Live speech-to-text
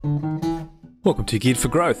Welcome to Geared for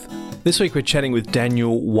Growth. This week we're chatting with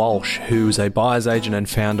Daniel Walsh, who's a buyer's agent and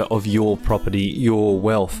founder of Your Property, Your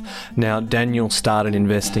Wealth. Now, Daniel started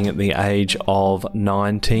investing at the age of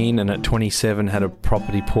 19 and at 27 had a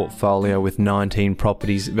property portfolio with 19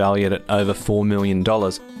 properties valued at over $4 million.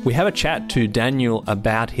 We have a chat to Daniel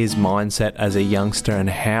about his mindset as a youngster and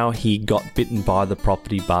how he got bitten by the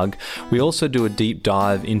property bug. We also do a deep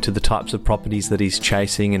dive into the types of properties that he's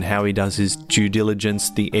chasing and how he does his due diligence,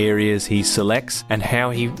 the areas he selects, and how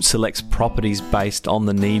he selects properties based on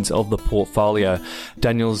the needs of the portfolio.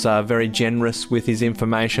 Daniel's very generous with his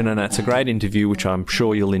information, and it's a great interview, which I'm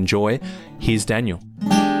sure you'll enjoy. Here's Daniel.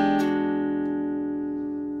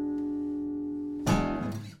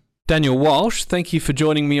 Daniel Walsh, thank you for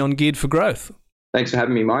joining me on Geared for Growth. Thanks for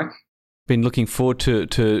having me, Mike. Been looking forward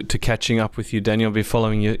to catching up with you, Daniel. I've been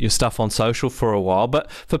following your stuff on social for a while,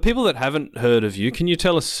 but for people that haven't heard of you, can you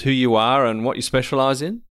tell us who you are and what you specialise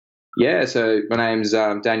in? Yeah, so my name's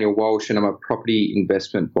Daniel Walsh and I'm a property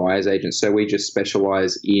investment buyer's agent. So we just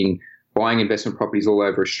specialise in buying investment properties all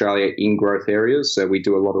over Australia in growth areas. So we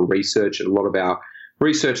do a lot of research. A lot of our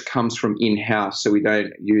research comes from in-house, so we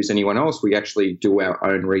don't use anyone else. We actually do our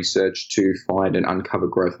own research to find and uncover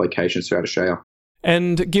growth locations throughout Australia.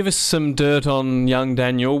 And give us some dirt on young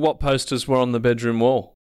Daniel. What posters were on the bedroom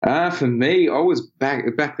wall? For me, I was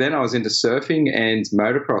back then. I was into surfing and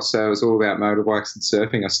motocross, so it was all about motorbikes and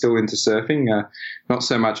surfing. I'm still into surfing, not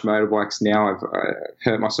so much motorbikes now. I've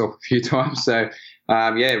hurt myself a few times, so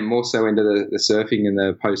more so into the surfing and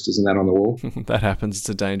the posters and that on the wall. That happens. It's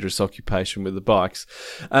a dangerous occupation with the bikes.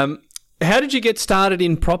 How did you get started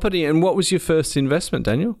in property, and what was your first investment,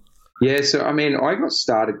 Daniel? Yeah, so I got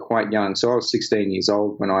started quite young. So I was 16 years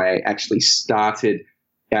old when I actually started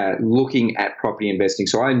looking at property investing.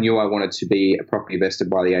 So I knew I wanted to be a property investor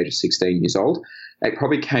by the age of 16 years old. It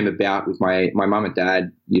probably came about with my mum and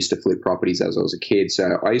dad used to flip properties as I was a kid.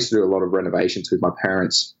 So I used to do a lot of renovations with my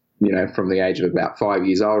parents. You know, from the age of about 5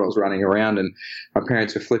 years old, I was running around and my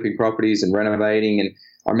parents were flipping properties and renovating. And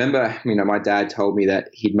I remember, my dad told me that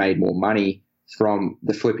he'd made more money from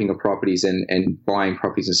the flipping of properties and buying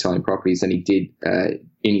properties and selling properties than he did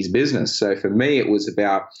in his business. So for me, it was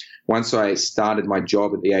about once I started my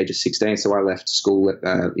job at the age of 16, so I left school at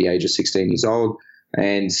the age of 16 years old,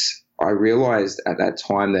 and I realized at that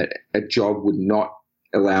time that a job would not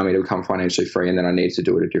allow me to become financially free and then I needed to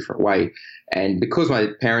do it a different way. And because my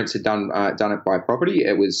parents had done it by property,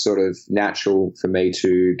 it was sort of natural for me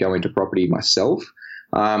to go into property myself.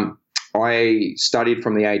 I studied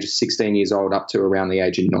from the age of 16 years old up to around the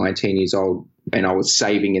age of 19 years old, and I was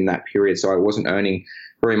saving in that period, so I wasn't earning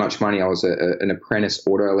very much money. I was an apprentice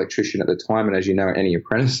auto electrician at the time, and as you know, any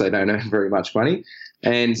apprentice, they don't earn very much money.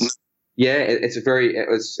 And yeah, it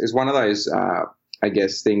was one of those,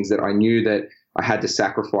 things that I knew that I had to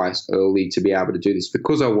sacrifice early to be able to do this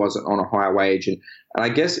because I wasn't on a higher wage. And I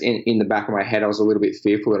guess in the back of my head, I was a little bit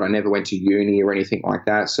fearful that I never went to uni or anything like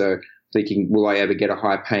that. So thinking, will I ever get a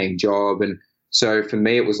high paying job? And so for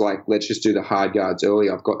me, it was like, let's just do the hard yards early.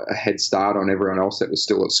 I've got a head start on everyone else that was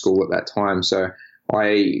still at school at that time. So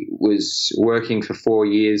I was working for 4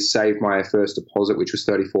 years, saved my first deposit, which was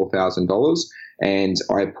 $34,000. And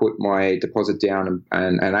I put my deposit down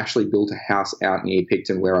and actually built a house out near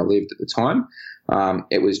Picton where I lived at the time.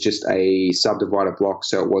 It was just a subdivided block,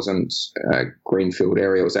 so it wasn't a greenfield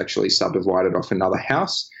area. It was actually subdivided off another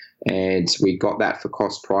house. And we got that for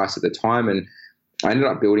cost price at the time. And I ended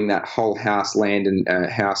up building that whole house, land and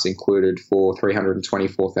house included, for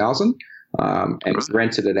 $324,000. And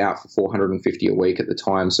rented it out for $450 a week at the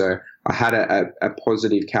time. So I had a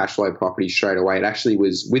positive cash flow property straight away. It actually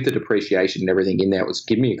was, with the depreciation and everything in there, it was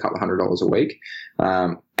giving me a couple of $100 a week.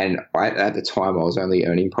 And at the time, I was only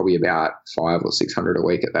earning probably about $500 or $600 a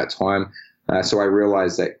week at that time. So I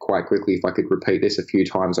realized that quite quickly, if I could repeat this a few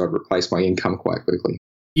times, I'd replace my income quite quickly.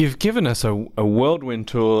 You've given us a whirlwind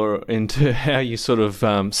tour into how you sort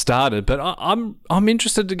of started, but I'm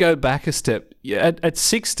interested to go back a step. At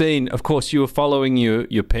 16, of course, you were following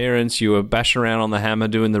your parents, you were bashing around on the hammer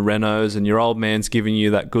doing the renos, and your old man's giving you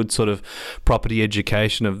that good sort of property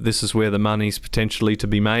education of this is where the money's potentially to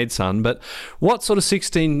be made, son. But what sort of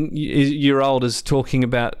 16-year-old is talking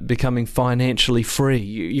about becoming financially free?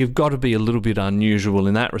 You've got to be a little bit unusual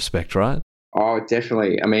in that respect, right? Oh,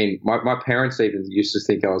 definitely. My parents even used to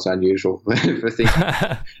think I was unusual for thinking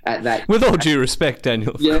at that. With all due respect,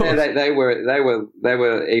 Daniel. Yeah, they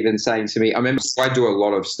were even saying to me. I remember I do a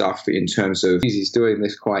lot of stuff in terms of he's doing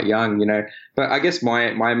this quite young, But I guess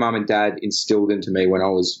my mum and dad instilled into me when I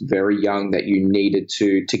was very young that you needed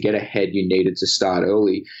to get ahead, you needed to start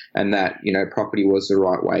early, and that property was the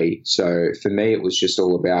right way. So for me, it was just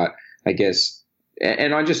all about, I guess,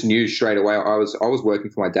 and I just knew straight away. I was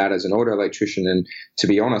working for my dad as an auto electrician, and to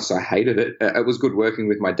be honest, I hated it. It was good working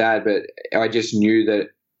with my dad, but I just knew that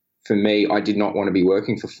for me, I did not want to be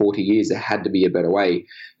working for 40 years. There had to be a better way.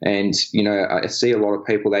 And, I see a lot of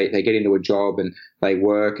people, they get into a job and they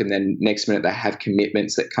work, and then next minute they have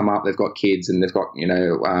commitments that come up. They've got kids and they've got,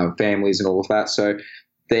 families and all of that. So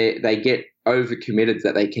they get overcommitted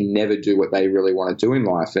that they can never do what they really want to do in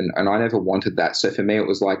life. And I never wanted that. So for me, it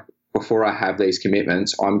was like, before I have these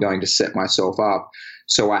commitments, I'm going to set myself up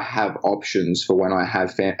so I have options for when I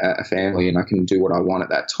have a family and I can do what I want at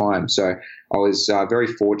that time. So I was very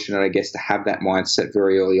fortunate, I guess, to have that mindset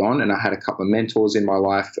very early on. And I had a couple of mentors in my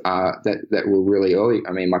life that were really early.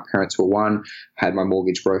 I mean, my parents were one. I had my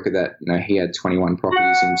mortgage broker that, he had 21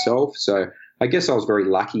 properties himself. So I guess I was very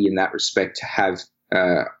lucky in that respect to have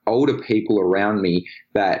older people around me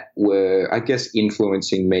that were, I guess,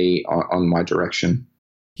 influencing me on my direction.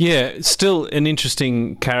 Yeah, still an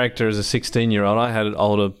interesting character as a 16-year-old. I had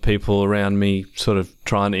older people around me sort of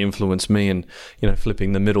trying to influence me and,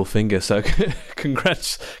 flipping the middle finger. So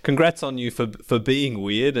congrats on you for being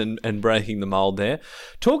weird and breaking the mold there.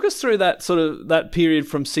 Talk us through that period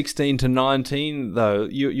from 16 to 19, though.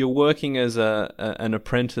 You're working as an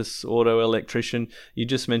apprentice auto electrician. You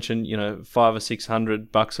just mentioned, $500 or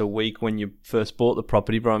 $600 a week when you first bought the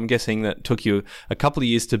property, but I'm guessing that took you a couple of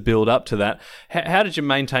years to build up to that. How did you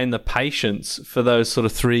maintain the patience for those sort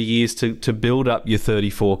of 3 years to build up your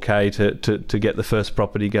 34K to get the first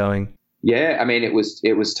property going? Yeah, I mean, it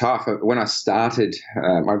was tough. When I started,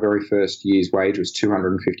 my very first year's wage was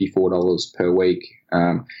 $254 per week.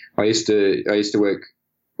 I used to work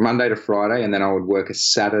Monday to Friday, and then I would work a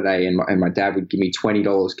Saturday, and my dad would give me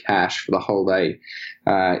 $20 cash for the whole day.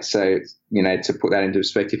 So, to put that into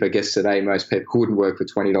perspective, I guess today most people wouldn't work for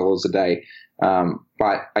 $20 a day.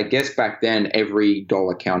 But I guess back then every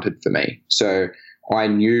dollar counted for me. So I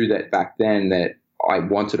knew that back then that I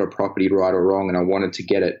wanted a property, right or wrong, and I wanted to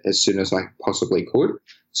get it as soon as I possibly could.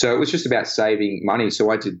 So it was just about saving money.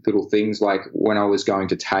 So I did little things like when I was going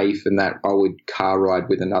to TAFE and that, I would car ride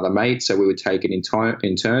with another mate. So we would take it in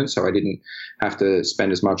turn. So I didn't have to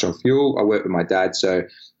spend as much on fuel. I worked with my dad, so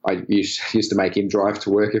I used to make him drive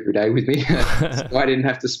to work every day with me. So I didn't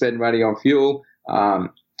have to spend money on fuel.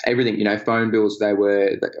 Everything, phone bills,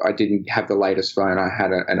 I didn't have the latest phone. I had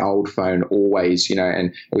an old phone always, and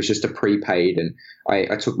it was just a prepaid, and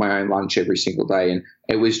I took my own lunch every single day. And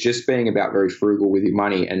it was just being about very frugal with your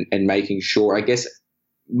money and making sure, I guess,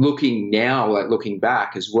 looking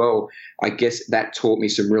back as well, I guess that taught me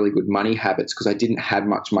some really good money habits because I didn't have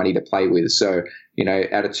much money to play with. So,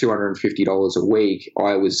 out of $250 a week,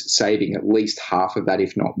 I was saving at least half of that,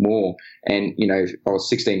 if not more. And, I was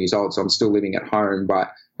 16 years old, so I'm still living at home, but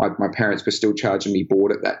my parents were still charging me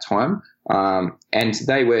board at that time. And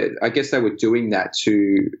they were doing that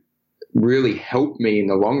to really help me in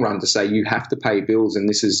the long run to say, you have to pay bills and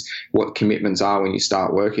this is what commitments are when you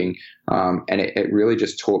start working. And it really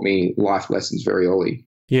just taught me life lessons very early.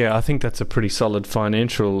 Yeah, I think that's a pretty solid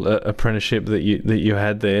financial apprenticeship that you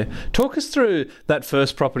had there. Talk us through that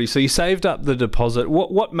first property. So you saved up the deposit.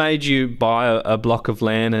 What made you buy a block of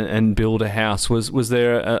land and build a house? Was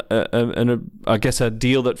there a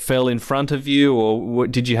deal that fell in front of you, or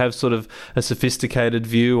did you have sort of a sophisticated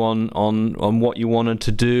view on what you wanted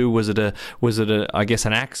to do? Was it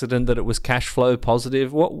an accident that it was cash flow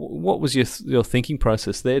positive? What was your thinking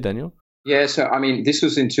process there, Daniel? Yeah, so I mean, this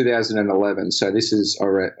was in 2011. So this is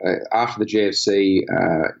after the GFC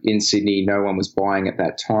in Sydney. No one was buying at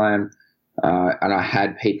that time, and I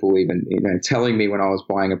had people even telling me when I was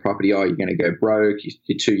buying a property, "Oh, you're going to go broke.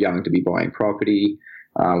 You're too young to be buying property.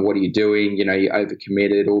 What are you doing? You're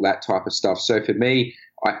overcommitted." All that type of stuff. So for me,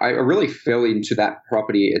 I really fell into that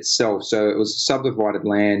property itself. So it was subdivided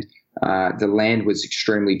land. The land was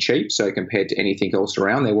extremely cheap. So compared to anything else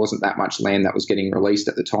around, there wasn't that much land that was getting released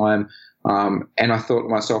at the time. And I thought to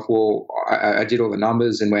myself, well, I did all the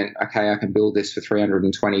numbers and went, okay, I can build this for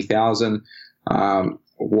 $320,000.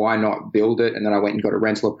 Why not build it? And then I went and got a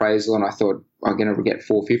rental appraisal, and I thought I'm going to get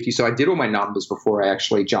 $450,000. So I did all my numbers before I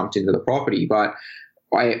actually jumped into the property, but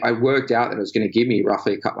I worked out that it was going to give me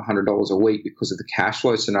roughly a couple of $100 a week because of the cash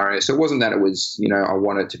flow scenario. So it wasn't that it was, I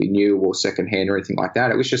wanted it to be new or secondhand or anything like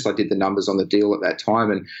that. It was just I did the numbers on the deal at that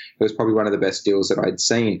time, and it was probably one of the best deals that I'd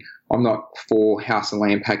seen. I'm not for house and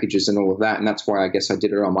land packages and all of that, and that's why I guess I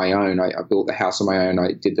did it on my own. I built the house on my own.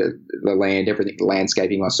 I did the land, everything, the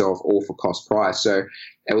landscaping myself, all for cost price. So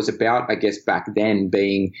it was about, I guess, back then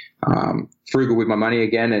being frugal with my money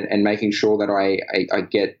again and making sure that I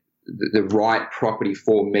get the right property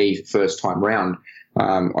for me first time round.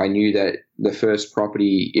 I knew that the first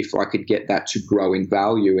property, if I could get that to grow in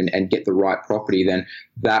value and get the right property, then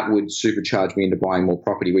that would supercharge me into buying more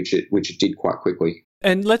property, which it did quite quickly.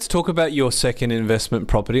 And let's talk about your second investment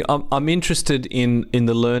property. I'm interested in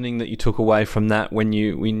the learning that you took away from that when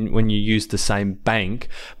you used the same bank.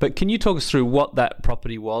 But can you talk us through what that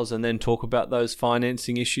property was, and then talk about those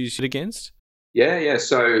financing issues against? Yeah.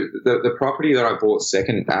 So the property that I bought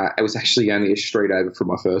second, it was actually only a street over from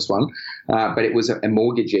my first one, but it was a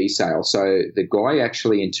mortgagee sale. So the guy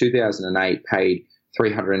actually in 2008 paid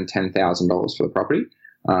 $310,000 for the property.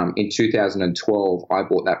 In 2012, I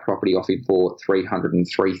bought that property off him for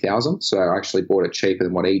 $303,000. So I actually bought it cheaper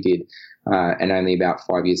than what he did. And only about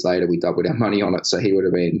 5 years later, we doubled our money on it. So he would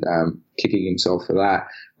have been kicking himself for that.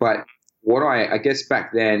 But what I guess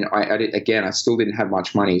back then, I still didn't have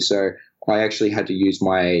much money. So I actually had to use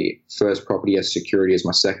my first property as security as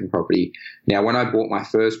my second property. Now, when I bought my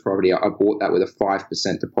first property, I bought that with a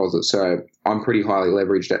 5% deposit. So I'm pretty highly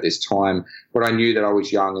leveraged at this time. But I knew that I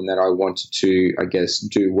was young and that I wanted to, I guess,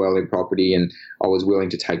 do well in property. And I was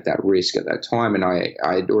willing to take that risk at that time. And I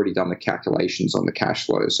had already done the calculations on the cash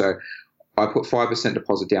flow. So I put 5%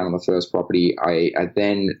 deposit down on the first property. I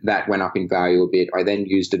then, that went up in value a bit. I then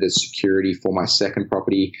used it as security for my second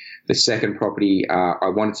property. The second property, I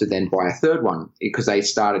wanted to then buy a third one because they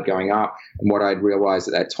started going up. And what I'd realized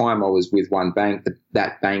at that time, I was with one bank,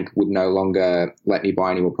 that bank would no longer let me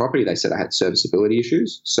buy any more property. They said I had serviceability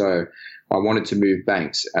issues. So I wanted to move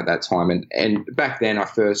banks at that time. And back then, I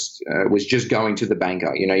first was just going to the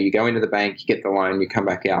banker. You know, you go into the bank, you get the loan, you come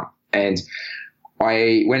back out. And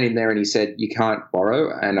I went in there and he said, you can't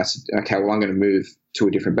borrow. And I said, okay, well, I'm going to move to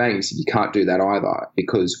a different bank. He said, you can't do that either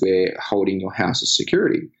because we're holding your house as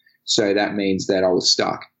security. So that means that I was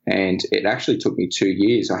stuck. And it actually took me 2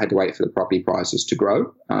 years. I had to wait for the property prices to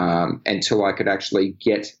grow until I could actually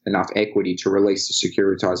get enough equity to release the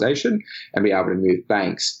securitization and be able to move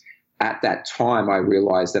banks. At that time, I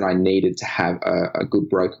realized that I needed to have a good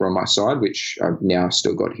broker on my side, which I've now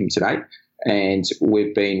still got him today. And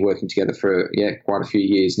we've been working together for, quite a few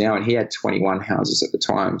years now. And he had 21 houses at the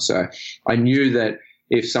time. So I knew that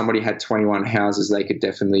if somebody had 21 houses, they could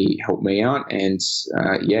definitely help me out. And,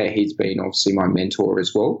 he's been obviously my mentor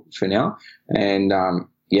as well for now. And,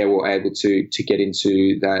 we're able to get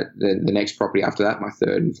into the next property after that, my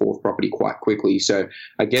third and fourth property, quite quickly. So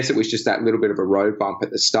I guess it was just that little bit of a road bump at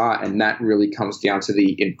the start. And that really comes down to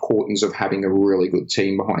the importance of having a really good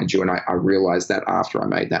team behind you. And I realized that after I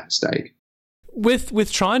made that mistake.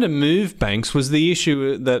 With trying to move banks, was the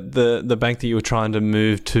issue that the bank that you were trying to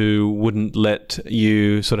move to wouldn't let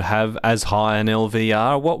you sort of have as high an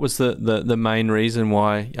LVR? What was the main reason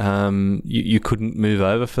why you couldn't move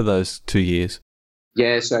over for those 2 years?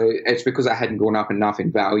 Yeah, so it's because I hadn't gone up enough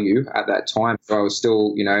in value at that time. So I was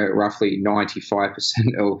still, roughly 95%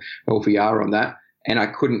 LVR on that. And I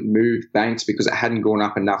couldn't move banks because it hadn't gone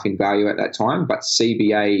up enough in value at that time. But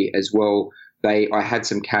CBA as well, I had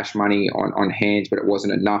some cash money on hand, but it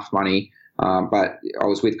wasn't enough money. But I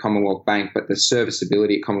was with Commonwealth Bank, but the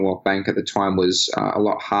serviceability at Commonwealth Bank at the time was a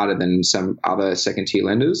lot harder than some other second-tier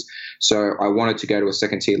lenders. So I wanted to go to a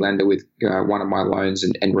second-tier lender with one of my loans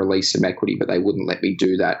and release some equity, but they wouldn't let me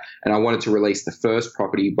do that. And I wanted to release the first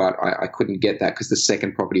property, but I couldn't get that because the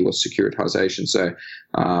second property was securitization. So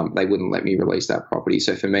they wouldn't let me release that property.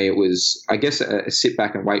 So for me, it was, I guess, a sit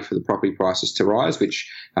back and wait for the property prices to rise, which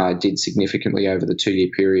did significantly over the 2 year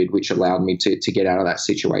period, which allowed me to get out of that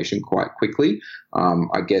situation quite quickly.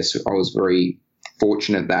 I guess I was very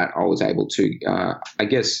fortunate that I was able to,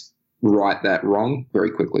 right that wrong very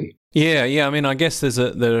quickly. Yeah. I mean, I guess there's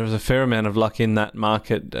a fair amount of luck in that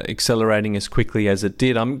market accelerating as quickly as it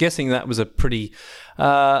did. I'm guessing that was a pretty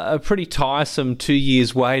tiresome 2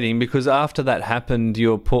 years waiting, because after that happened,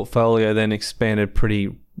 your portfolio then expanded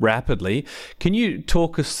pretty rapidly. Can you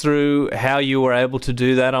talk us through how you were able to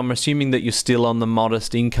do that? I'm assuming that you're still on the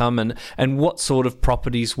modest income, and what sort of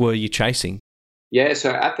properties were you chasing? Yeah,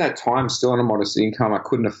 so at that time, still on a modest income, I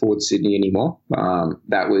couldn't afford Sydney anymore.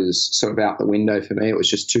 That was sort of out the window for me. It was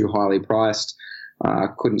just too highly priced.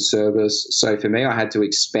 Couldn't service. So for me, I had to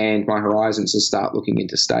expand my horizons and start looking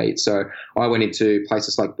into states. So I went into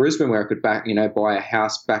places like Brisbane, where I could buy a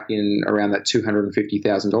house back in around that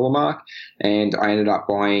 $250,000 mark. And I ended up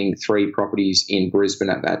buying 3 properties in Brisbane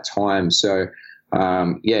at that time. So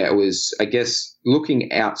it was, I guess,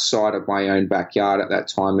 looking outside of my own backyard at that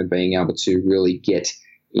time and being able to really get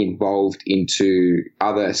involved into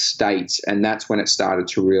other states. And that's when it started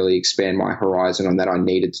to really expand my horizon on that I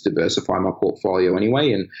needed to diversify my portfolio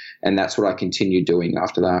anyway. And that's what I continued doing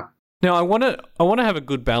after that. Now, I want to have a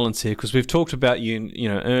good balance here, because we've talked about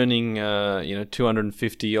earning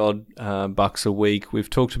 250 odd bucks a week. We've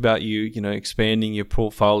talked about you expanding your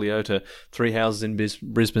portfolio to 3 houses in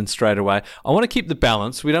Brisbane straight away. I want to keep the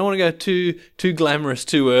balance. We don't want to go too glamorous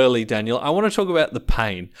too early, Daniel. I want to talk about the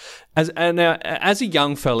pain. As a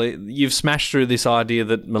young fella, you've smashed through this idea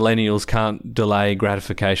that millennials can't delay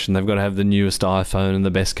gratification. They've got to have the newest iPhone and the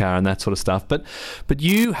best car and that sort of stuff. But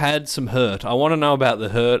you had some hurt. I want to know about the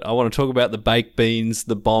hurt. I want to talk about the baked beans,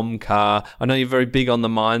 the bomb car. I know you're very big on the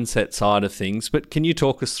mindset side of things, but can you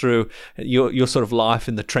talk us through your sort of life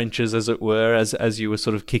in the trenches, as it were, as you were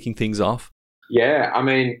sort of kicking things off? Yeah, I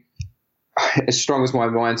mean, as strong as my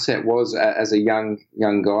mindset was as a young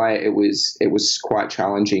guy, it was quite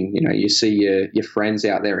challenging. You see your friends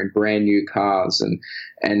out there in brand new cars,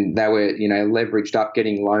 and they were leveraged up,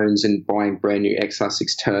 getting loans and buying brand new XR6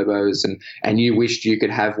 turbos, and you wished you could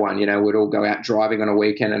have one. We'd all go out driving on a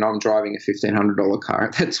weekend, and I'm driving a $1,500 car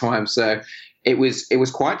at that time. So it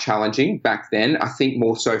was quite challenging back then. I think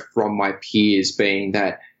more so from my peers, being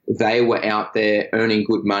that they were out there earning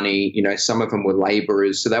good money. Some of them were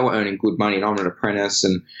laborers, so they were earning good money, and I'm an apprentice,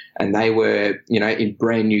 and they were, in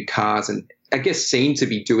brand new cars, and I guess seemed to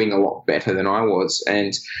be doing a lot better than I was.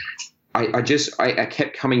 And I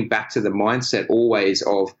kept coming back to the mindset always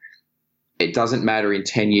of, it doesn't matter in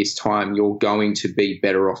 10 years' time, you're going to be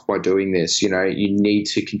better off by doing this. You need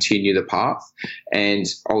to continue the path. And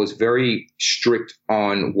I was very strict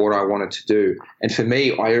on what I wanted to do. And for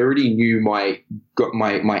me, I already knew my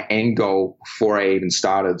end goal before I even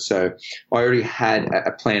started. So I already had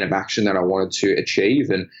a plan of action that I wanted to achieve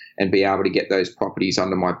and be able to get those properties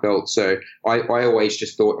under my belt. So I always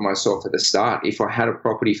just thought to myself at the start, if I had a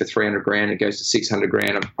property for 300 grand, it goes to 600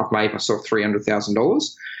 grand, I've made myself $300,000.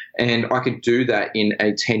 And I could do that in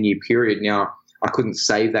a 10-year period. Now, I couldn't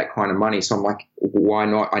save that kind of money. So I'm like, why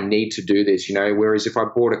not? I need to do this, Whereas if I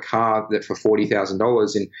bought a car that for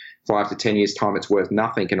 $40,000 in 5 to 10 years' time, it's worth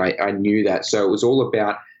nothing. And I knew that. So it was all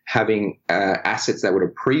about having assets that would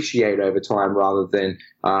appreciate over time rather than,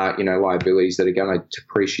 liabilities that are going to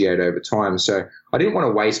depreciate over time. So I didn't want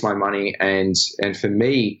to waste my money. And for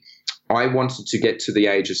me, I wanted to get to the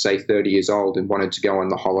age of, say, 30 years old and wanted to go on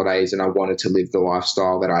the holidays, and I wanted to live the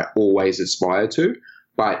lifestyle that I always aspired to.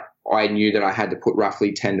 But I knew that I had to put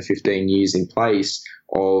roughly 10 to 15 years in place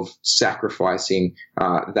of sacrificing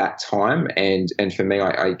that time. And for me,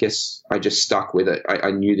 I guess I just stuck with it.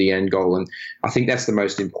 I knew the end goal. And I think that's the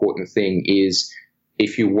most important thing is,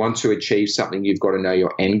 if you want to achieve something, you've got to know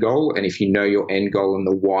your end goal. And if you know your end goal and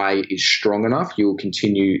the why is strong enough, you will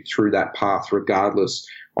continue through that path regardless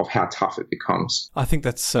of how tough it becomes. I think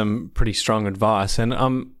that's some pretty strong advice. And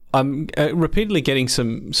I'm repeatedly getting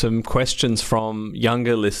some questions from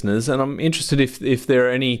younger listeners, and I'm interested if there are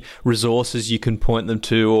any resources you can point them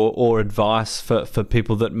to, or advice for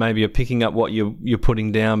people that maybe are picking up what you're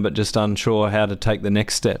putting down but just unsure how to take the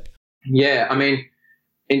next step. Yeah, I mean,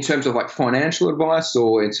 in terms of like financial advice,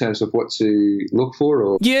 or in terms of what to look for?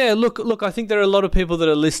 Or yeah, look, I think there are a lot of people that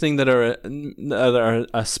are listening that are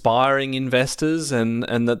aspiring investors, and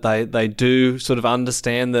that they do sort of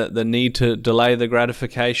understand the need to delay the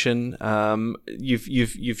gratification.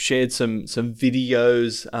 You've shared some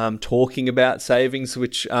videos talking about savings,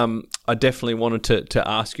 which I definitely wanted to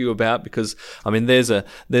ask you about, because I mean there's a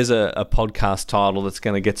podcast title that's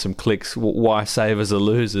going to get some clicks. Why savers are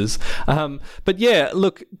losers. But yeah,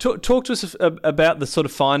 look. Talk to us about the sort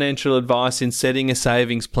of financial advice in setting a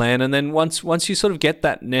savings plan, and then once you sort of get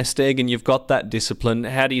that nest egg and you've got that discipline,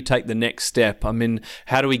 how do you take the next step? I mean,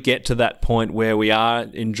 how do we get to that point where we are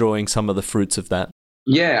enjoying some of the fruits of that?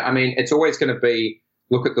 Yeah, I mean, it's always going to be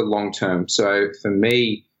look at the long term. So for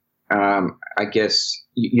me, I guess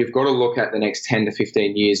you've got to look at the next 10 to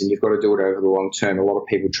 15 years, and you've got to do it over the long term. A lot of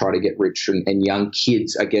people try to get rich, and young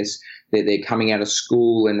kids, I guess, they're coming out of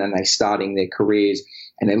school and then they're starting their careers,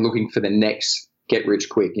 and they're looking for the next get rich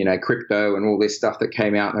quick, crypto and all this stuff that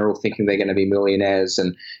came out, and they're all thinking they're going to be millionaires.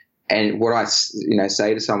 And what I,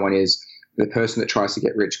 say to someone is, the person that tries to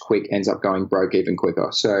get rich quick ends up going broke even quicker.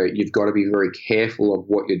 So you've got to be very careful of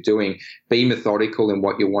what you're doing. Be methodical in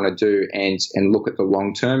what you want to do, and look at the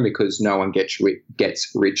long term, because no one gets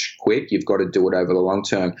rich quick. You've got to do it over the long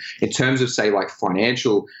term. In terms of, say, like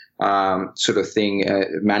financial sort of thing,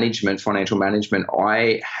 financial management,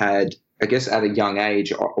 I guess at a young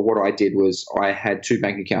age, what I did was I had 2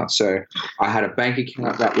 bank accounts. So I had a bank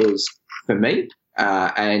account that was for me,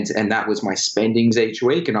 and that was my spendings each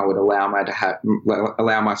week, and I would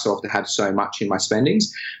allow myself to have so much in my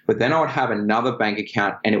spendings. But then I would have another bank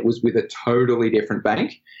account, and it was with a totally different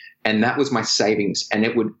bank, and that was my savings, and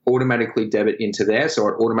it would automatically debit into there. So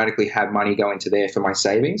I'd automatically have money go into there for my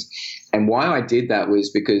savings. And why I did that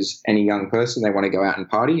was because any young person, they want to go out and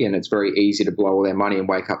party, and it's very easy to blow all their money and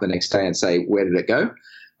wake up the next day and say, where did it go?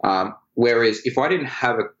 Whereas if I didn't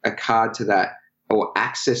have a card to that or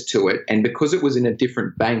access to it, and because it was in a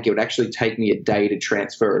different bank, it would actually take me a day to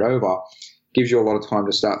transfer it over. Gives you a lot of time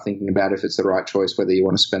to start thinking about if it's the right choice, whether you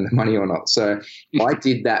want to spend the money or not. So I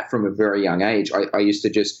did that from a very young age. I used to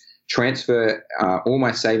just transfer all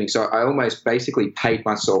my savings. So I almost basically paid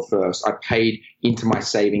myself first. I paid into my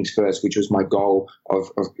savings first, which was my goal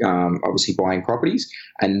of obviously buying properties.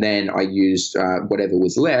 And then I used whatever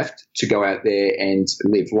was left to go out there and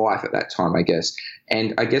live life at that time, I guess.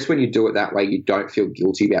 And I guess when you do it that way, you don't feel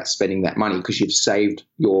guilty about spending that money because you've saved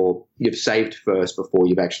first before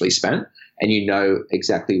you've actually spent, and you know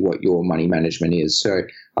exactly what your money management is. So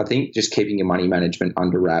I think just keeping your money management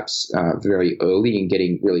under wraps very early and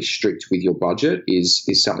getting really strict with your budget is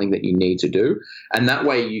something that you need to do. And that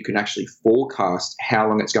way you can actually forecast how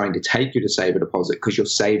long it's going to take you to save a deposit, because you're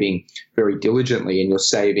saving very diligently and you're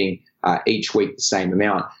saving each week the same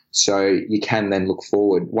amount. So you can then look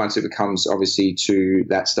forward once it becomes obviously to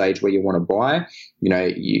that stage where you want to buy.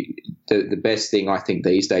 The best thing I think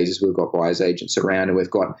these days is we've got buyers agents around, and we've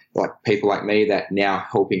got like people like me that now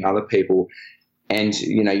helping other people. And,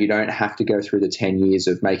 you don't have to go through the 10 years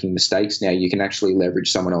of making mistakes now. You can actually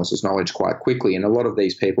leverage someone else's knowledge quite quickly. And a lot of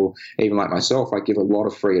these people, even like myself, I give a lot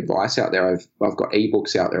of free advice out there. I've got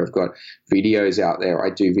ebooks out there. I've got videos out there. I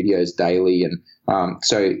do videos daily. And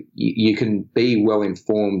so you can be well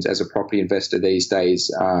informed as a property investor these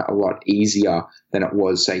days a lot easier than it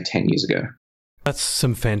was, say, 10 years ago. That's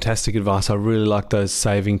some fantastic advice. I really like those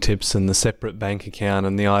saving tips and the separate bank account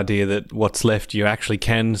and the idea that what's left you actually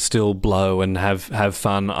can still blow and have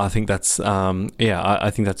fun. I think that's I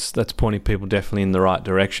think that's pointing people definitely in the right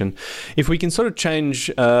direction. If we can sort of change,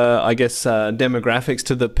 demographics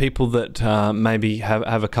to the people that maybe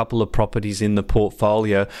have a couple of properties in the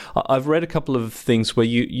portfolio. I've read a couple of things where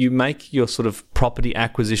you make your sort of property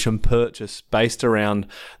acquisition purchase based around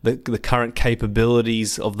the current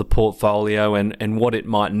capabilities of the portfolio and what it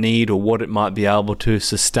might need or what it might be able to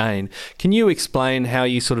sustain. Can you explain how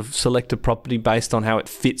you sort of select a property based on how it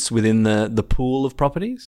fits within the pool of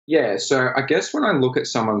properties? Yeah, so I guess when I look at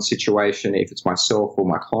someone's situation, if it's myself or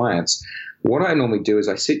my clients, what I normally do is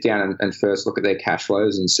I sit down and first look at their cash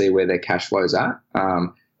flows and see where their cash flows are.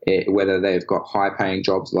 Whether they've got high-paying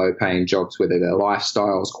jobs, low-paying jobs, whether their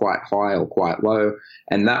lifestyle is quite high or quite low.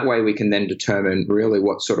 And that way we can then determine really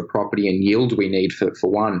what sort of property and yield we need for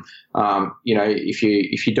one.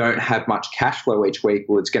 If you don't have much cash flow each week,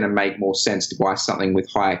 well, it's going to make more sense to buy something with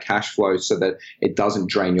higher cash flow so that it doesn't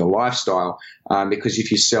drain your lifestyle. Because if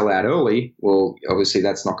you sell out early, well, obviously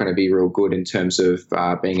that's not going to be real good in terms of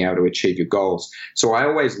being able to achieve your goals. So I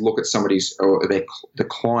always look at the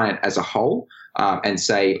client as a whole. And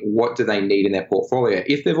say, what do they need in their portfolio?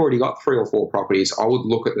 If they've already got 3 or 4 properties, I would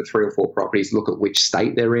look at the 3 or 4 properties, look at which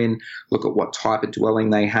state they're in, look at what type of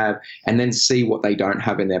dwelling they have, and then see what they don't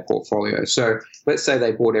have in their portfolio. So let's say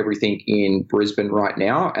they bought everything in Brisbane right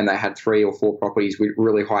now, and they had 3 or 4 properties with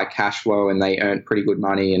really high cash flow, and they earned pretty good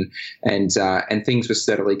money, and things were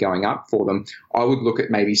steadily going up for them. I would look at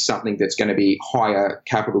maybe something that's going to be higher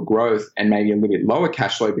capital growth and maybe a little bit lower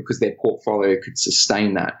cash flow because their portfolio could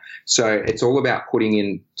sustain that. So it's all about putting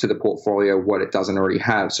into the portfolio what it doesn't already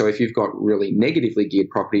have. So if you've got really negatively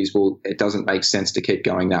geared properties, well, it doesn't make sense to keep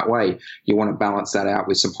going that way. You want to balance that out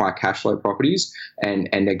with some high cash flow properties. And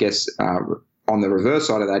I guess on the reverse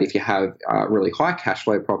side of that, if you have really high cash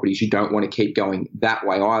flow properties, you don't want to keep going that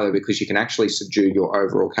way either, because you can actually subdue your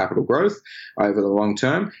overall capital growth over the long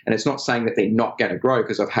term. And it's not saying that they're not going to grow,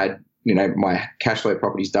 because I've had my cash flow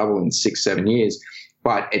properties double in 6-7 years.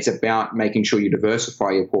 But it's about making sure you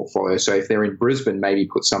diversify your portfolio. So if they're in Brisbane, maybe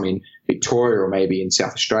put some in Victoria or maybe in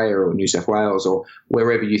South Australia or New South Wales or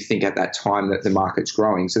wherever you think at that time that the market's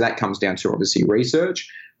growing. So that comes down to obviously research,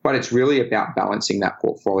 but it's really about balancing that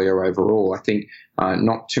portfolio overall. I think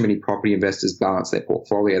not too many property investors balance their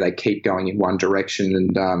portfolio. They keep going in one direction,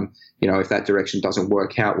 and if that direction doesn't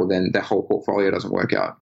work out, well, then the whole portfolio doesn't work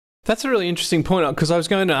out. That's a really interesting point, because I was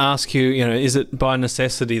going to ask you, is it by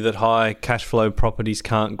necessity that high cash flow properties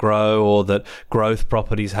can't grow, or that growth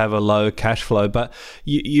properties have a low cash flow? But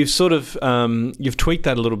you've sort of you've tweaked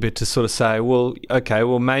that a little bit to sort of say, well, okay,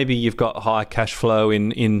 well maybe you've got high cash flow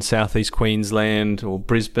in southeast Queensland or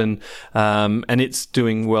Brisbane, and it's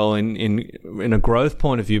doing well in a growth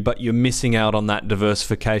point of view, but you're missing out on that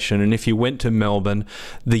diversification. And if you went to Melbourne,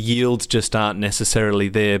 the yields just aren't necessarily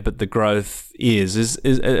there, but the growth is.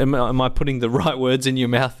 Am I putting the right words in your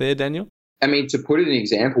mouth there, Daniel? I mean, to put it in an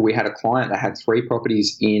example, we had a client that had 3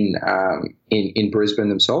 properties in Brisbane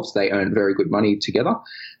themselves. They earned very good money together.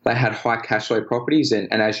 They had high cash flow properties,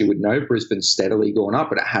 and as you would know, Brisbane's steadily gone up,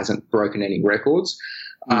 but it hasn't broken any records.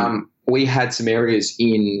 We had some areas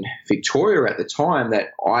in Victoria at the time that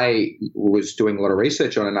I was doing a lot of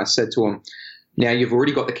research on, and I said to them, now you've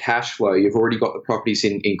already got the cash flow, you've already got the properties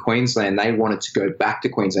in Queensland. They wanted to go back to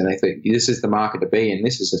Queensland. They think this is the market to be in.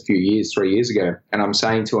 This is a few years, 3 years ago. And I'm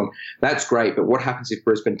saying to them, that's great, but what happens if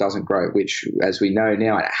Brisbane doesn't grow, which as we know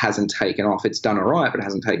now, it hasn't taken off. It's done all right, but it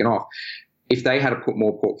hasn't taken off. If they had to put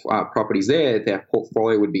more properties there, their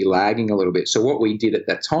portfolio would be lagging a little bit. So what we did at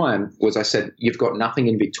that time was I said, you've got nothing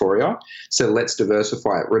in Victoria, so let's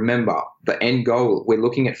diversify it. Remember, the end goal, we're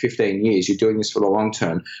looking at 15 years. You're doing this for the long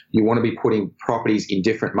term. You want to be putting properties in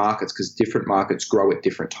different markets because different markets grow at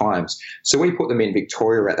different times. So we put them in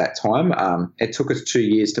Victoria at that time. It took us 2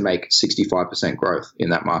 years to make 65% growth in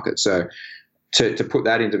that market. So to put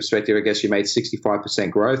that into perspective, I guess you made 65%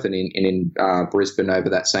 growth, and in Brisbane over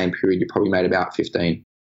that same period, you probably made about 15.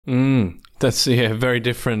 That's very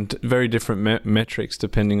different metrics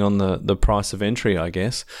depending on the price of entry, I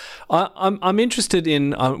guess. I'm interested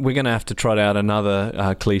in. We're going to have to trot out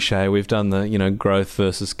another cliche. We've done the growth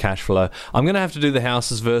versus cash flow. I'm going to have to do the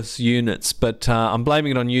houses versus units, but I'm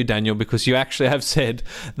blaming it on you, Daniel, because you actually have said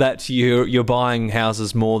that you're buying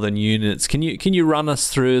houses more than units. Can you run us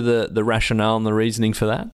through the rationale and the reasoning for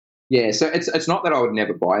that? Yeah, so it's not that I would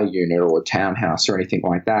never buy a unit or a townhouse or anything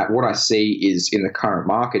like that. What I see is in the current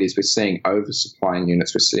market is we're seeing oversupply in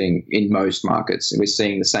units. We're seeing in most markets, and we're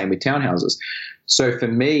seeing the same with townhouses. So for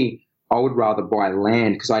me, I would rather buy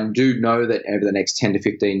land because I do know that over the next 10 to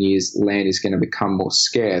 15 years, land is going to become more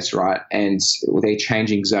scarce, right? And they're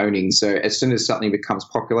changing zoning. So as soon as something becomes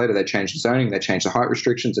populated, they change the zoning, they change the height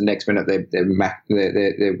restrictions, and next minute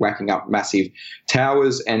they're whacking up massive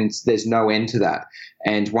towers, and there's no end to that.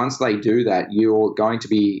 And once they do that, you're going to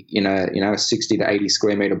be in a 60 to 80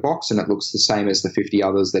 square meter box, and it looks the same as the 50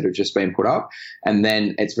 others that have just been put up. And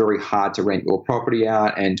then it's very hard to rent your property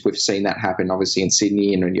out. And we've seen that happen obviously in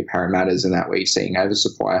Sydney and in your Parramatta's and that way you're seeing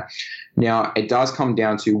oversupply. Now, it does come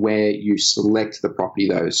down to where you select the property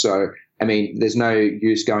though. So, I mean, there's no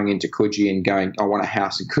use going into Coogee and going, I want a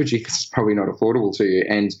house in Coogee because it's probably not affordable to you.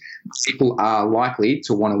 And people are likely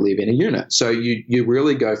to want to live in a unit. So you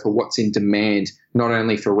really go for what's in demand, not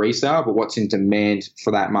only for resale, but what's in demand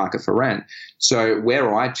for that market for rent. So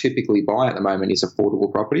where I typically buy at the moment is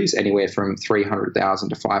affordable properties, anywhere from 300,000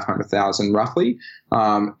 to 500,000 roughly.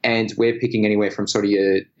 And we're picking anywhere from sort of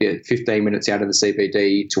your 15 minutes out of the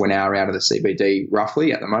CBD to an hour out of the CBD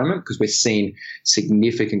roughly at the moment, because we're seeing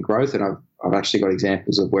significant growth. And I've actually got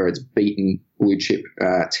examples of where it's beaten blue chip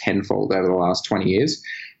tenfold over the last 20 years.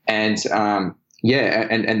 And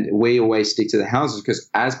and we always stick to the houses because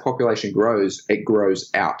as population grows, it grows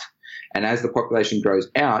out. And as the population grows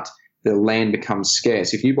out, the land becomes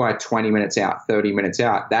scarce. If you buy 20 minutes out, 30 minutes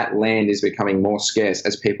out, that land is becoming more scarce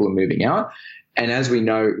as people are moving out. And as we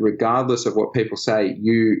know, regardless of what people say,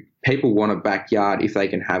 people want a backyard if they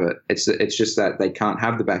can have it. It's just that they can't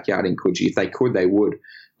have the backyard in Coogee. If they could, they would.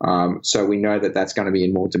 So we know that that's going to be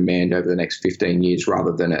in more demand over the next 15 years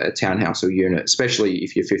rather than a townhouse or unit, especially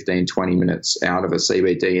if you're 15, 20 minutes out of a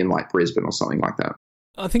CBD in like Brisbane or something like that.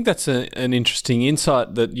 I think that's an interesting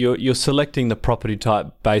insight that you're selecting the property type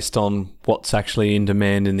based on what's actually in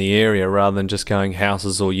demand in the area rather than just going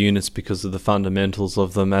houses or units because of the fundamentals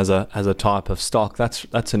of them as a type of stock.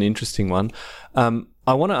 That's an interesting one.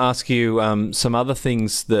 I want to ask you some other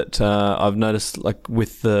things that I've noticed, like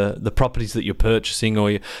with the properties that you're purchasing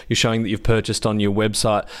or you're showing that you've purchased on your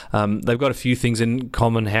website. They've got a few things in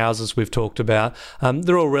common. Houses we've talked about.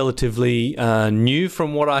 They're all relatively new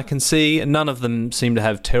from what I can see. None of them seem to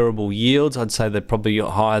have terrible yields. I'd say they're probably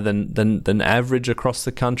higher than average across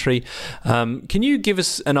the country. Can you give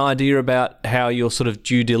us an idea about how your sort of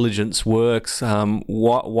due diligence works?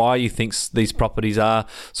 Why you think these properties are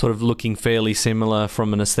sort of looking fairly similar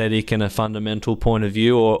from an aesthetic and a fundamental point of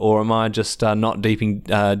view, or am I just not digging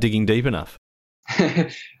deep enough?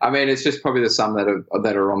 I mean, it's just probably the sum that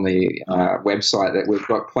are on the website, that we've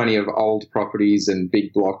got plenty of old properties and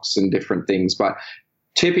big blocks and different things. But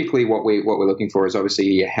typically what we're looking for is obviously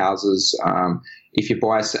your houses. If you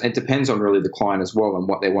buy, it depends on really the client as well and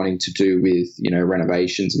what they're wanting to do with,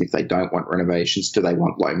 renovations. And if they don't want renovations, do they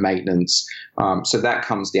want low maintenance? So that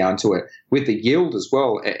comes down to it. With the yield as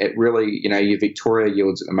well, it really, your Victoria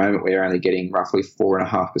yields at the moment, we're only getting roughly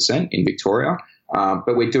 4.5% in Victoria.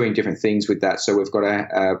 But we're doing different things with that. So we've got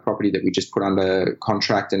a property that we just put under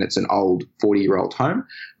contract, and it's an old 40-year-old home.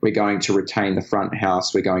 We're going to retain the front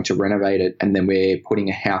house. We're going to renovate it, and then we're putting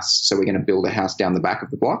a house. So we're going to build a house down the back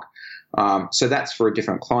of the block. So that's for a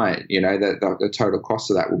different client. The total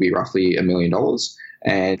cost of that will be roughly $1 million.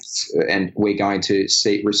 And we're going to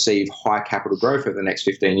receive high capital growth over the next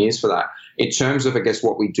 15 years for that. In terms of, I guess,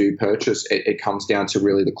 what we do purchase, it comes down to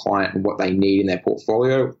really the client and what they need in their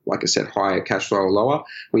portfolio. Like I said, higher cash flow or lower.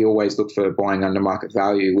 We always look for buying under market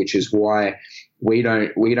value, which is why we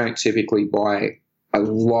don't typically buy a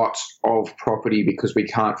lot of property because we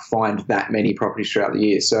can't find that many properties throughout the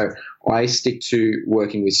year. So I stick to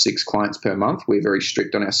working with 6 clients per month. We're very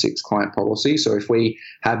strict on our 6 client policy. So if we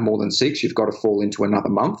have more than 6, you've got to fall into another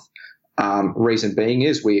month. Reason being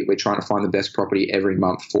is we're trying to find the best property every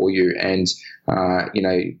month for you. And,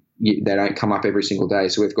 they don't come up every single day.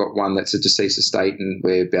 So we've got one that's a deceased estate and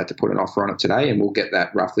we're about to put an offer on it today, and we'll get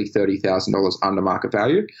that roughly $30,000 under market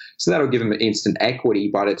value. So that'll give them an instant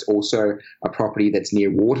equity, but it's also a property that's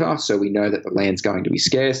near water. So we know that the land's going to be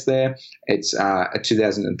scarce there. It's a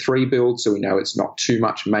 2003 build, so we know it's not too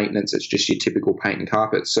much maintenance. It's just your typical paint and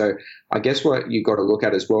carpet. So I guess what you've got to look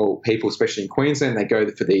at as well, people, especially in Queensland, they go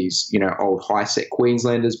for these, old high-set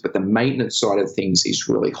Queenslanders, but the maintenance side of things is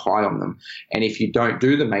really high on them. And if you don't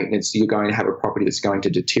do the maintenance, you're going to have a property that's going to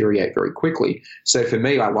deteriorate very quickly. So for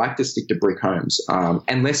me, I like to stick to brick homes,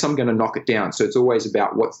 unless I'm going to knock it down. So it's always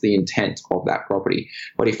about what's the intent of that property.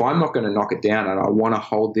 But if I'm not going to knock it down and I want to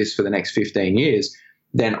hold this for the next 15 years,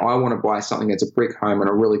 then I want to buy something that's a brick home and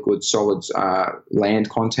a really good solid land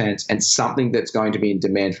content and something that's going to be in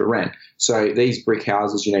demand for rent. So these brick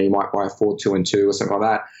houses, you might buy a 4-2-2 or something like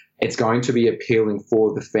that. It's going to be appealing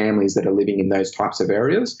for the families that are living in those types of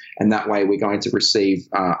areas. And that way we're going to receive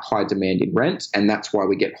high demand in rent. And that's why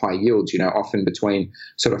we get high yields, often between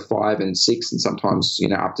sort of 5 and 6 and sometimes,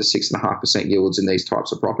 up to 6.5% yields in these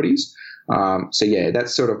types of properties. So yeah,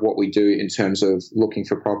 that's sort of what we do in terms of looking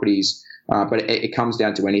for properties. But it comes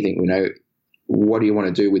down to anything, what do you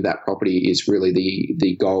want to do with that property is really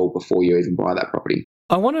the goal before you even buy that property.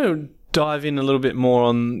 I want to dive in a little bit more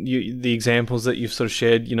on the examples that you've sort of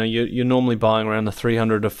shared. You're normally buying around the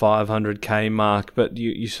 300 to 500K mark, but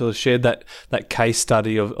you sort of shared that case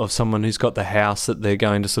study of someone who's got the house that they're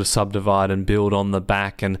going to sort of subdivide and build on the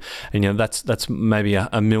back, and that's maybe a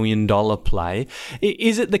 $1 million play.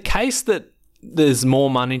 Is it the case that there's more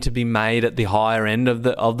money to be made at the higher end of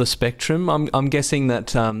the spectrum? I'm guessing that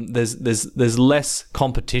there's less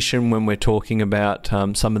competition when we're talking about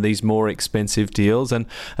some of these more expensive deals, and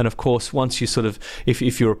of course once you sort of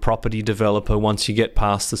if you're a property developer, once you get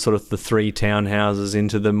past the sort of the 3 townhouses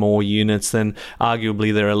into the more units, then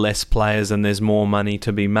arguably there are less players and there's more money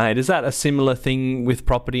to be made. Is that a similar thing with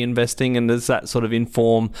property investing, and does that sort of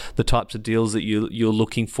inform the types of deals that you're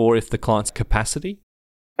looking for if the client's capacity?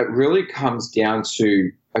 It really comes down to,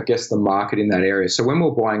 I guess, the market in that area. So when we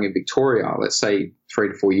were buying in Victoria, let's say 3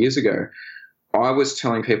 to 4 years ago, I was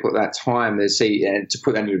telling people at that time, and to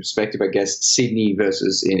put that into perspective, I guess, Sydney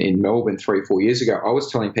versus in Melbourne 3 or 4 years ago, I was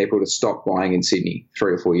telling people to stop buying in Sydney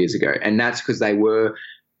 3 or 4 years ago. And that's because they were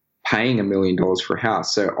paying $1 million for a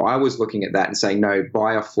house. So I was looking at that and saying, no,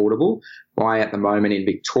 buy affordable. Buy at the moment in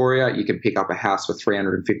Victoria, you can pick up a house for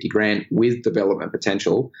 $350,000 with development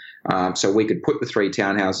potential. So we could put the 3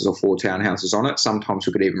 townhouses or 4 townhouses on it. Sometimes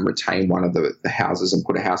we could even retain one of the houses and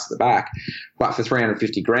put a house at the back. But for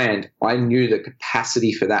 $350,000, I knew the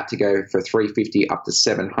capacity for that to go for $350,000 up to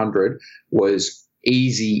 $700,000 was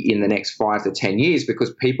easy in the next 5 to 10 years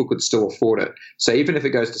because people could still afford it. So even if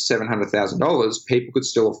it goes to $700,000, people could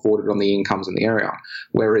still afford it on the incomes in the area,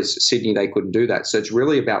 whereas Sydney, they couldn't do that. So it's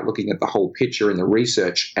really about looking at the whole picture in the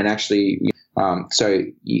research and actually, so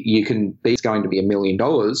you can be, it's going to be $1 million,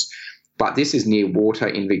 but this is near water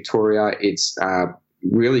in Victoria. It's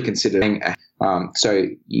really considering, so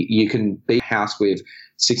you can be a house with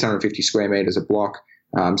 650 square meters a block,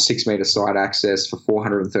 6 meter side access for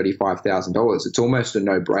 $435,000. It's almost a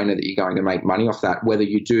no-brainer that you're going to make money off that, whether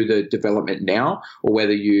you do the development now or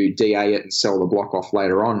whether you DA it and sell the block off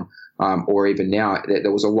later on. Or even now,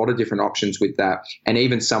 there was a lot of different options with that. And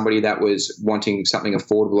even somebody that was wanting something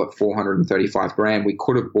affordable at $435,000, we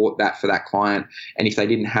could have bought that for that client. And if they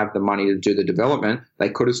didn't have the money to do the development, they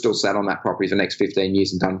could have still sat on that property for the next 15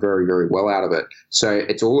 years and done very, very well out of it. So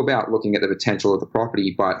it's all about looking at the potential of the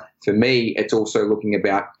property. But for me, it's also looking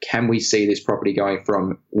about, can we see this property going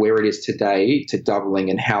from where it is today to doubling,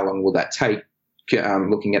 and how long will that take?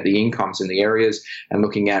 Looking at the incomes in the areas and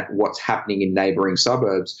looking at what's happening in neighbouring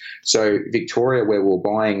suburbs. So Victoria, where we were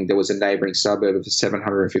buying, there was a neighbouring suburb of a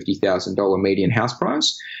 $750,000 median house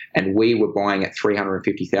price. and we were buying at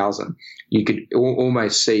 350,000. You could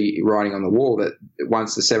almost see writing on the wall that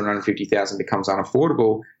once the 750,000 becomes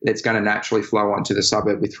unaffordable, it's going to naturally flow onto the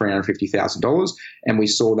suburb with $350,000. And we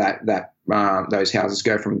saw that those houses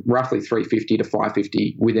go from roughly 350 to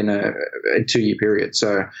 550 within a 2-year period.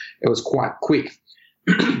 So it was quite quick.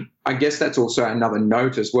 I guess that's also another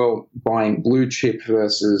note as well, buying blue chip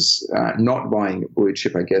versus not buying blue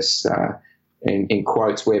chip, I guess, in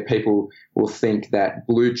quotes, where people will think that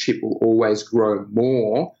blue chip will always grow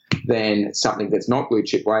more than something that's not blue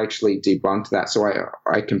chip. I actually debunked that. So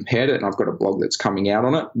I compared it, and I've got a blog that's coming out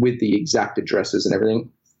on it with the exact addresses and everything.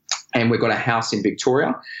 And we've got a house in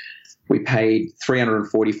Victoria. We paid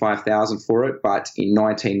 $345,000 for it, but in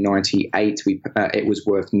 1998 it was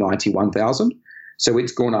worth $91,000. So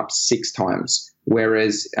it's gone up 6 times.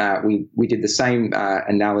 Whereas we did the same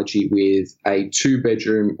analogy with a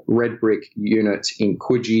 2-bedroom red brick unit in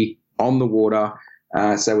Coogee on the water.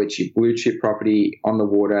 So it's your blue chip property on the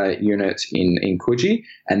water unit in Coogee,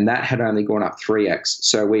 and that had only gone up 3x.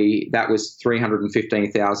 So that was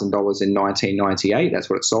 $315,000 in 1998. That's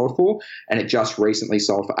what it sold for, and it just recently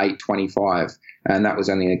sold for $825,000, and that was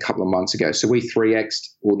only a couple of months ago. So we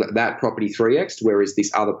 3x'd, or that property 3x'd, whereas this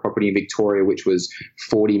other property in Victoria, which was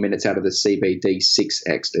 40 minutes out of the CBD,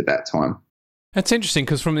 6x'd at that time. That's interesting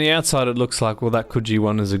because from the outside it looks like, well, that Coogee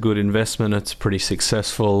one is a good investment. It's pretty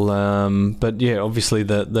successful. But yeah, obviously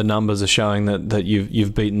the numbers are showing that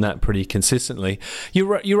you've beaten that pretty consistently.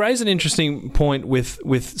 You raise an interesting point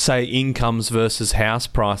with say incomes versus house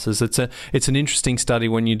prices. It's an interesting study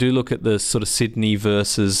when you do look at the sort of Sydney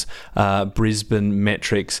versus Brisbane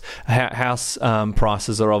metrics. House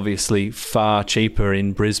prices are obviously far cheaper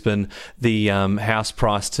in Brisbane. The house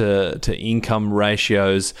price to income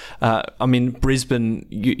ratios, I mean, Brisbane,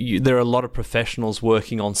 there are a lot of professionals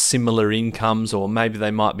working on similar incomes, or maybe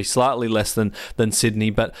they might be slightly less than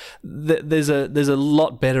Sydney, but there's a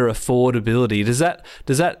lot better affordability. Is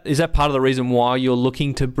that part of the reason why you're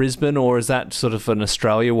looking to Brisbane, or is that sort of an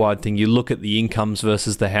Australia-wide thing? You look at the incomes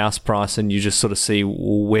versus the house price, and you just sort of see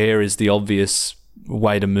where is the obvious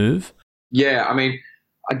way to move? Yeah, I mean,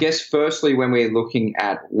 I guess firstly, when we're looking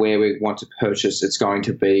at where we want to purchase, it's going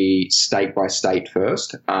to be state by state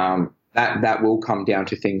first. That will come down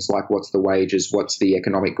to things like what's the wages, what's the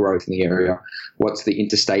economic growth in the area, what's the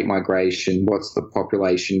interstate migration, what's the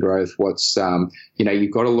population growth, what's,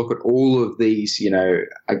 you've got to look at all of these,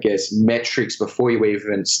 I guess, metrics before you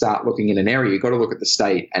even start looking in an area. You've got to look at the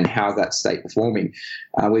state and how's that state performing.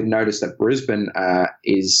 We've noticed that Brisbane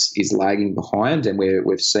is lagging behind, and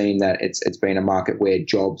we've seen that it's been a market where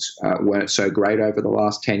jobs weren't so great over the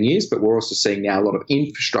last 10 years, but we're also seeing now a lot of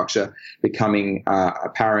infrastructure becoming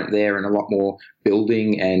apparent there, and a lot more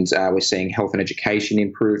building, and we're seeing health and education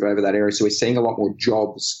improve over that area. So we're seeing a lot more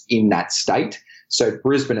jobs in that state. So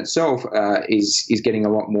Brisbane itself is getting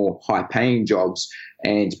a lot more high-paying jobs,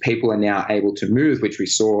 and people are now able to move, which we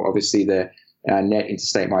saw obviously the net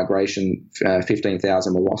interstate migration,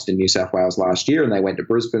 15,000 were lost in New South Wales last year, and they went to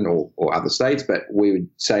Brisbane or other states, but we would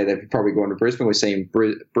say they've probably gone to Brisbane. We're seeing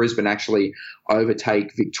Brisbane actually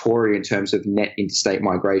overtake Victoria in terms of net interstate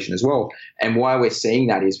migration as well. And why we're seeing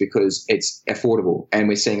that is because it's affordable, and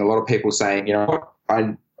we're seeing a lot of people saying,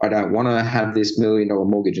 I don't want to have this $1 million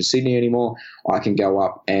mortgage in Sydney anymore. I can go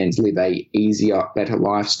up and live a easier, better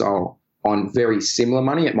lifestyle on very similar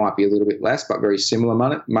money. It might be a little bit less, but very similar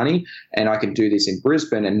money. And I can do this in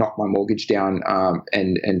Brisbane and knock my mortgage down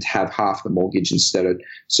and have half the mortgage instead of.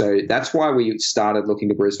 So that's why we started looking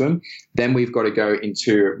to Brisbane. Then we've got to go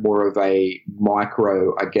into more of a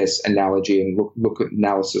micro, I guess, analogy and look at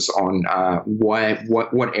analysis on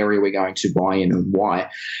what area we're going to buy in and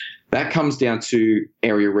why. That comes down to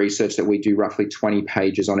area research that we do, roughly 20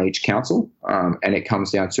 pages on each council, and it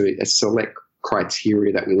comes down to a select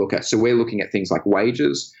criteria that we look at. So we're looking at things like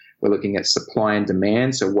wages. We're looking at supply and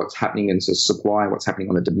demand. So what's happening in the supply, what's happening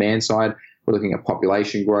on the demand side. We're looking at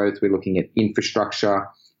population growth. We're looking at infrastructure,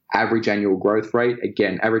 average annual growth rate.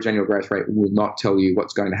 Again, average annual growth rate will not tell you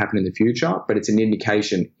what's going to happen in the future, but it's an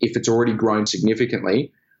indication. If it's already grown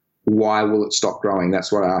significantly, why will it stop growing?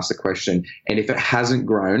 That's what I asked the question. And if it hasn't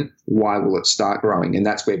grown, why will it start growing? And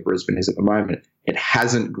that's where Brisbane is at the moment. It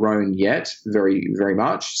hasn't grown yet very, very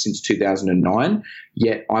much since 2009.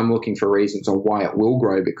 Yet I'm looking for reasons on why it will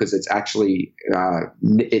grow, because it's actually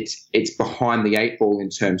it's behind the 8 ball in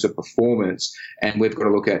terms of performance. And we've got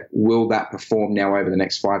to look at, will that perform now over the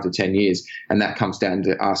next 5 to 10 years? And that comes down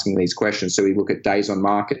to asking these questions. So we look at days on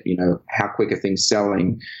market, how quick are things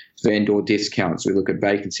selling, vendor discounts. We look at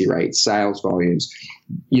vacancy rates, sales volumes,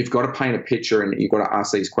 you've got to paint a picture and you've got to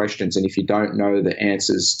ask these questions. And if you don't know the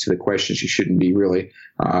answers to the questions, you shouldn't be really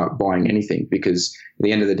buying anything, because at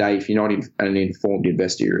the end of the day, if you're not an informed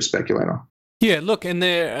investor, you're a speculator. Yeah, look, and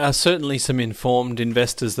there are certainly some informed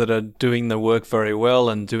investors that are doing the work very well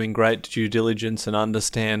and doing great due diligence and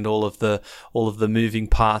understand all of the moving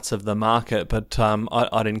parts of the market. But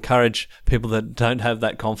I'd encourage people that don't have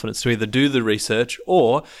that confidence to either do the research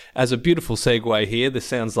or, as a beautiful segue here, this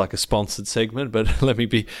sounds like a sponsored segment, but let me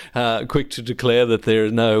be quick to declare that there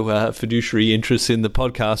are no fiduciary interests in the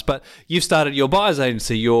podcast. But you've started your buyer's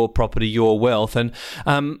agency, Your Property, Your Wealth, and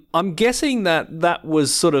I'm guessing that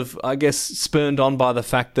was sort of, I guess, spurned on by the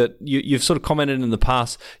fact that you've sort of commented in the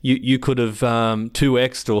past you could have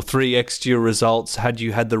 2x'd or 3x'd your results had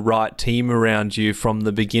you had the right team around you from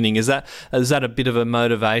the beginning. Is that a bit of a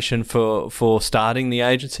motivation for starting the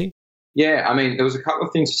agency? Yeah, I mean, there was a couple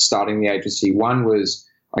of things for starting the agency. One was,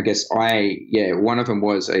 I guess, one of them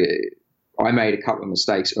was I made a couple of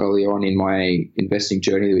mistakes early on in my investing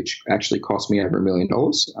journey, which actually cost me over $1 million.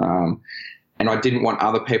 And I didn't want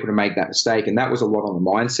other people to make that mistake. And that was a lot on the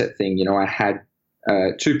mindset thing. You know, I had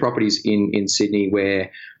 2 properties in Sydney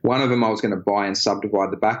where one of them I was going to buy and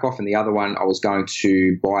subdivide the back off, and the other one I was going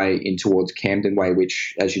to buy in towards Camden Way,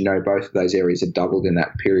 which, as you know, both of those areas had doubled in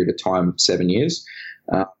that period of time, 7 years.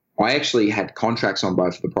 I actually had contracts on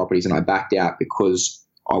both of the properties, and I backed out because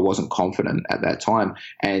I wasn't confident at that time.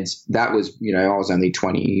 And that was, you know, I was only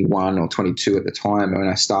 21 or 22 at the time when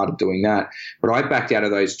I started doing that. But I backed out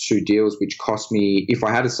of those 2 deals, which cost me, if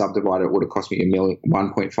I had a subdivider, it would have cost me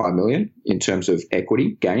 $1.5 million in terms of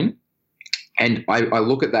equity gain. And I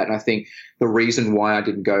look at that and I think the reason why I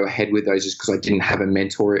didn't go ahead with those is because I didn't have a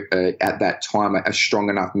mentor at that time, a strong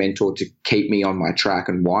enough mentor to keep me on my track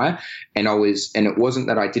and why. And it wasn't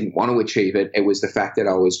that I didn't want to achieve it. It was the fact that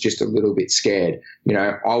I was just a little bit scared. You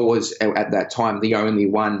know, I was at that time the only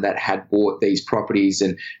one that had bought these properties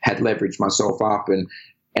and had leveraged myself up.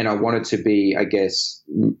 And I wanted to be, I guess,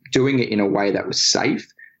 doing it in a way that was safe.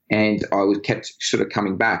 And I was kept sort of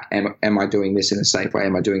coming back. Am I doing this in a safe way?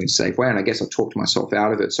 Am I doing it in a safe way? And I guess I talked myself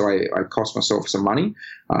out of it. So I cost myself some money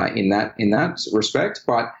in that respect.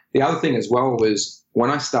 But the other thing as well was when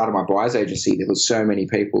I started my buyer's agency, there was so many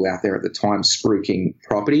people out there at the time spruiking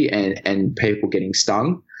property and people getting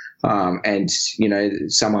stung. And, you know,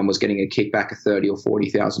 someone was getting a kickback of $30,000 or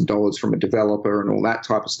 $40,000 from a developer and all that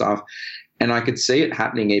type of stuff. And I could see it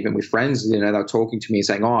happening even with friends. You know, they're talking to me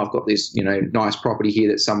saying, "Oh, I've got this, you know, nice property here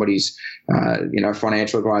that somebody's,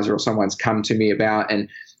 financial advisor or someone's come to me about." And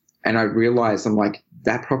I realized, I'm like,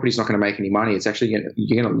 that property's not going to make any money. It's actually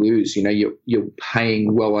you're going to lose. You know, you're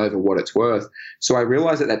paying well over what it's worth. So I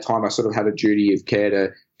realized at that time I sort of had a duty of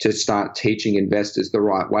care to start teaching investors the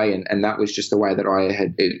right way. And that was just the way that I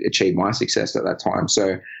had achieved my success at that time.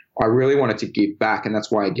 So I really wanted to give back, and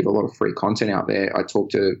that's why I give a lot of free content out there. I talk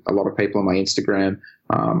to a lot of people on my Instagram.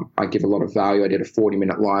 I give a lot of value. I did a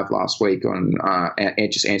 40-minute live last week on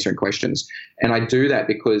just answering questions. And I do that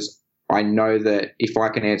because I know that if I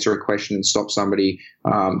can answer a question and stop somebody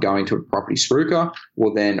going to a property spruiker,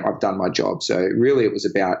 well, then I've done my job. So really it was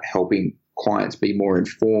about helping clients be more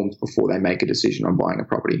informed before they make a decision on buying a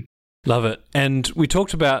property. Love it. And we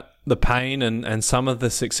talked about the pain and some of the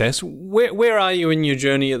success. Where are you in your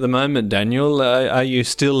journey at the moment, Daniel? Are you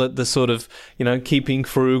still at the sort of, you know, keeping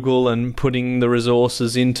frugal and putting the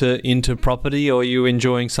resources into property, or are you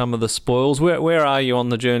enjoying some of the spoils? Where are you on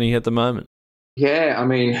the journey at the moment? Yeah, I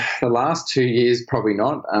mean, the last 2 years, probably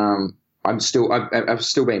not. I've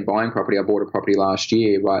still been buying property. I bought a property last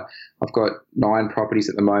year, but I've got 9 properties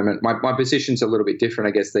at the moment. My position's a little bit different,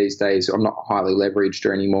 I guess, these days. I'm not highly leveraged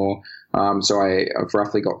anymore. So I've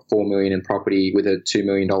roughly got $4 million in property with a $2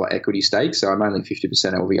 million equity stake. So I'm only 50%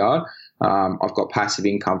 LVR. I've got passive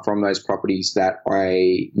income from those properties that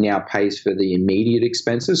I now pays for the immediate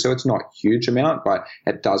expenses. So it's not a huge amount, but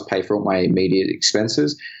it does pay for all my immediate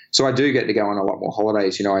expenses. So I do get to go on a lot more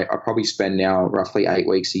holidays. You know, I probably spend now roughly 8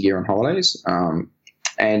 weeks a year on holidays.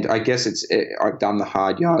 And I guess I've done the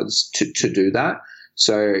hard yards to do that.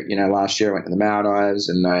 So, you know, last year I went to the Maldives,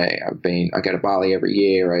 and I go to Bali every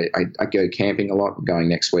year. I go camping a lot. I'm going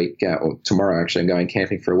next week, or tomorrow actually. I'm going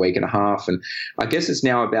camping for a week and a half. And I guess it's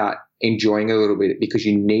now about enjoying a little bit, because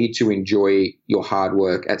you need to enjoy your hard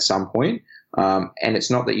work at some point. And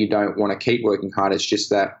it's not that you don't want to keep working hard. It's just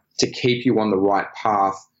that to keep you on the right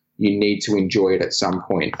path, you need to enjoy it at some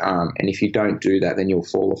point. And if you don't do that, then you'll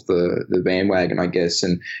fall off the bandwagon, I guess,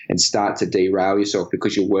 and start to derail yourself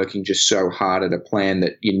because you're working just so hard at a plan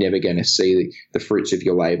that you're never going to see the fruits of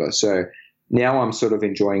your labor. So now I'm sort of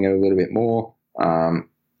enjoying it a little bit more.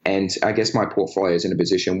 And I guess my portfolio is in a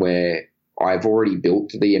position where I've already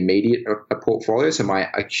built the immediate portfolio. So my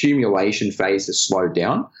accumulation phase has slowed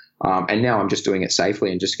down. And now I'm just doing it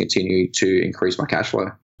safely and just continue to increase my cash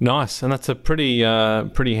flow. Nice, and that's a pretty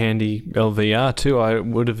handy LVR too. I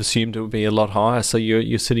would have assumed it would be a lot higher, so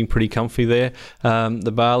you're sitting pretty comfy there.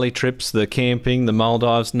 The Bali trips, the camping, the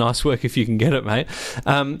Maldives, nice work if you can get it, mate.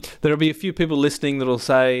 There'll be a few people listening that'll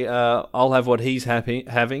say, I'll have what he's having.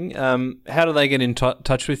 How do they get in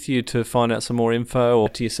touch with you to find out some more info, or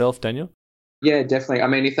to yourself, Daniel? Yeah, definitely. I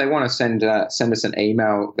mean, if they want to send us an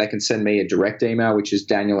email, they can send me a direct email, which is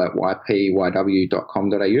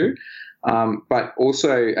daniel@ypyw.com.au. But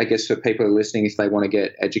also, I guess for people who are listening, if they want to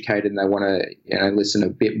get educated and they want to, listen a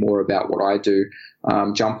bit more about what I do,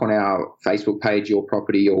 jump on our Facebook page, Your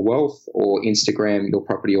Property, Your Wealth, or Instagram, Your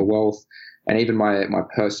Property, Your Wealth, and even my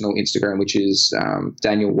personal Instagram, which is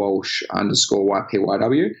Daniel Walsh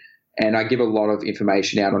 _YPYW. And I give a lot of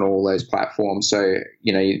information out on all those platforms. So,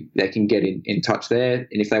 they can get in touch there.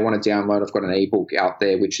 And if they want to download, I've got an ebook out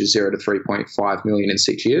there, which is 0 to 3.5 million in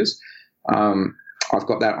 6 years. I've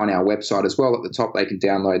got that on our website as well. At the top, they can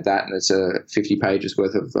download that, and it's 50 pages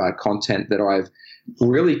worth of content that I've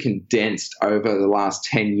really condensed over the last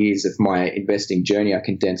 10 years of my investing journey. I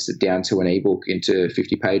condensed it down to an ebook into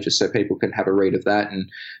 50 pages so people can have a read of that and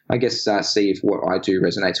I guess see if what I do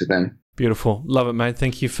resonates with them. Beautiful. Love it, mate.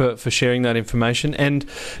 Thank you for sharing that information. And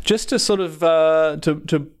just to sort of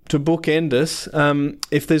to bookend us,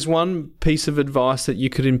 if there's one piece of advice that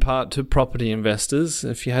you could impart to property investors,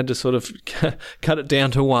 if you had to sort of cut it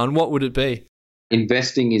down to one, what would it be?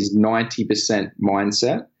 Investing is 90%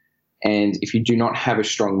 mindset. And if you do not have a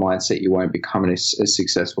strong mindset, you won't become a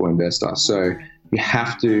successful investor. So you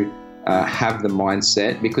have to have the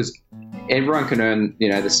mindset, because everyone can earn,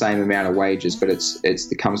 the same amount of wages, but it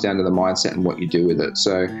comes down to the mindset and what you do with it.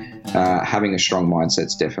 So having a strong mindset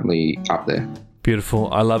is definitely up there.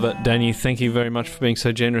 Beautiful. I love it. Danny, thank you very much for being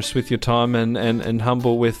so generous with your time and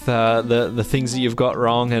humble with the things that you've got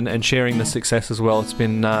wrong and sharing the success as well. It's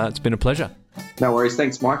been a pleasure. No worries.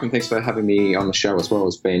 Thanks, Mike, and thanks for having me on the show as well.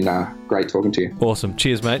 It's been great talking to you. Awesome.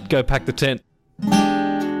 Cheers, mate. Go pack the tent.